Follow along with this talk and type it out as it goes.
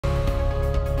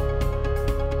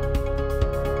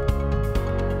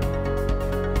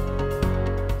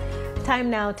Time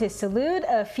now to salute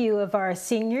a few of our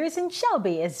seniors, and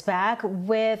Shelby is back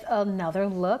with another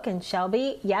look. And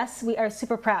Shelby, yes, we are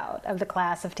super proud of the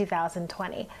class of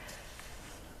 2020.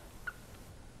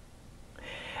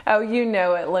 Oh, you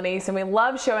know it, Lenise, and we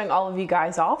love showing all of you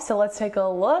guys off. So let's take a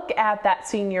look at that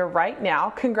senior right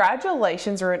now.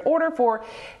 Congratulations are in order for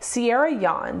Ciera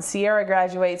Yonn. Ciera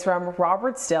graduates from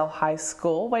Robert Still High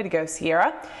School. Way to go,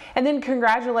 Ciera. And then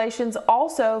congratulations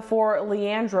also for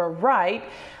Leandra Wright.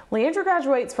 Leandra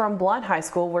graduates from Blunt High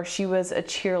School, where she was a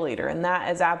cheerleader, and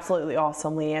that is absolutely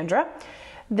awesome, Leandra.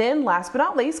 Then, last but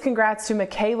not least, congrats to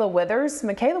Makayla Withers.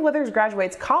 Makayla Withers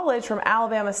graduates college from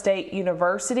Alabama State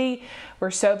University.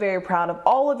 We're so very proud of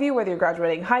all of you, whether you're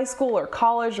graduating high school or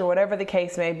college or whatever the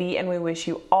case may be, and we wish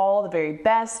you all the very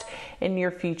best in your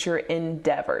future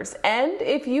endeavors. And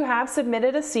if you have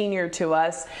submitted a senior to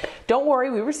us, don't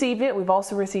worry, we received it. We've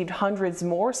also received hundreds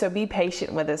more, so be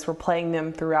patient with us. We're playing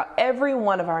them throughout every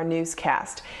one of our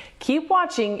newscasts. Keep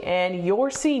watching, and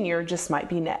your senior just might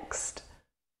be next.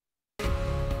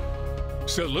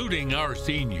 Saluting our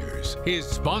seniors is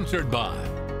sponsored by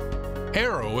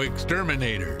Arrow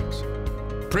Exterminators,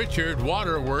 Pritchard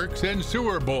Waterworks and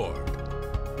Sewer Board,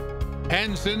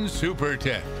 Hanson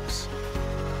Supertex,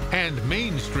 and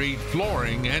Main Street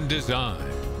Flooring and Design.